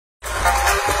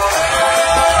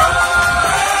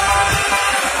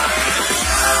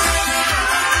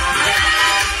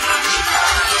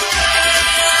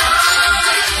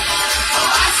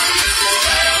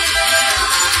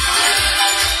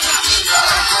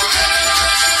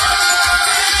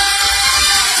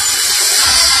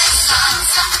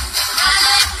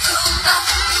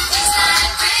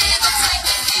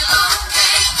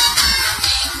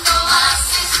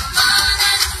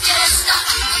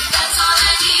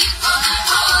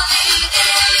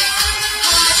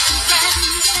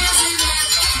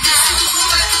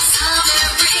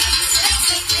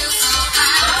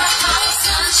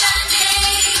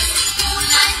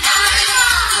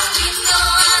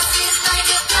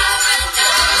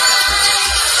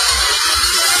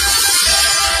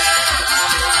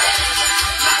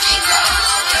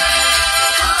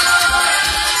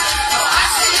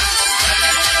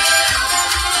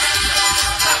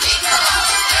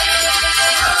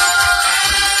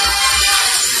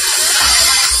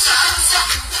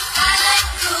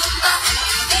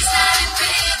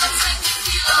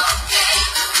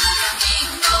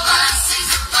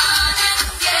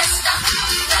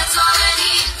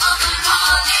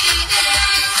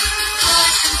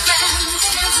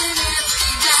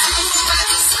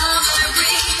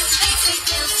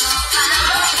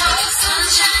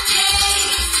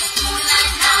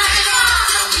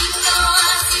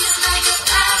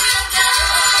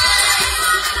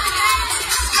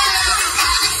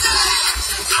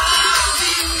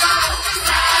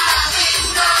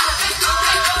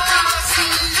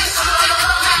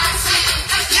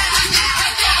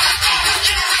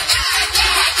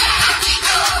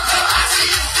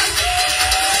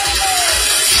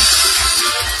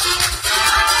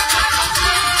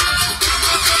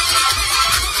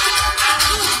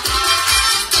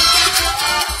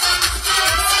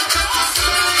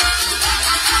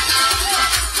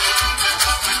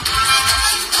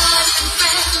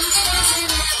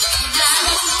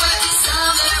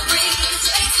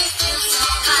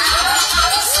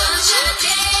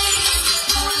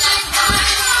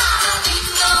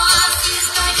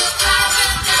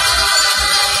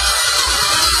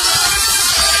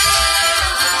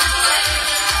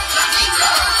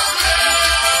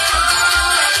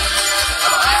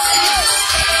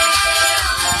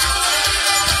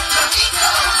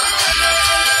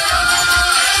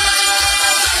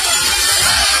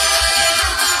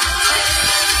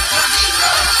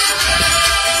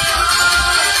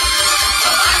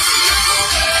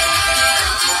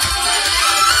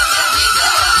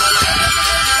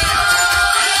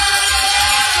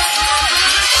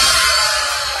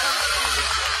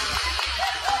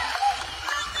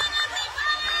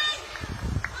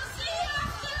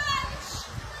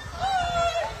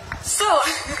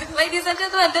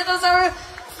that was our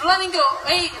Flamingo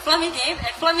game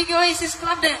at Flamingo Oasis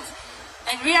Club Dance.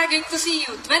 And we are going to see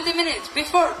you 20 minutes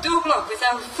before 2 o'clock with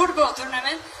our football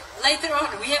tournament. Later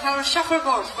on, we have our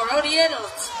shuffleboard for all the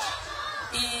adults.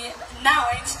 Now,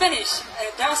 in Spanish,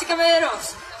 damas y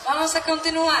caballeros, vamos a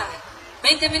continuar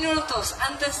 20 minutos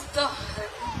antes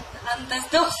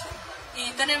 2.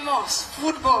 Y tenemos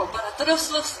fútbol para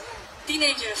todos los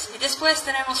teenagers. Y después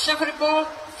tenemos shuffleboard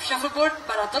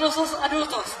para todos los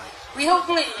adultos. We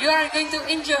hopefully you are going to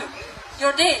enjoy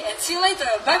your day and see you later.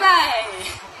 Bye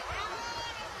bye.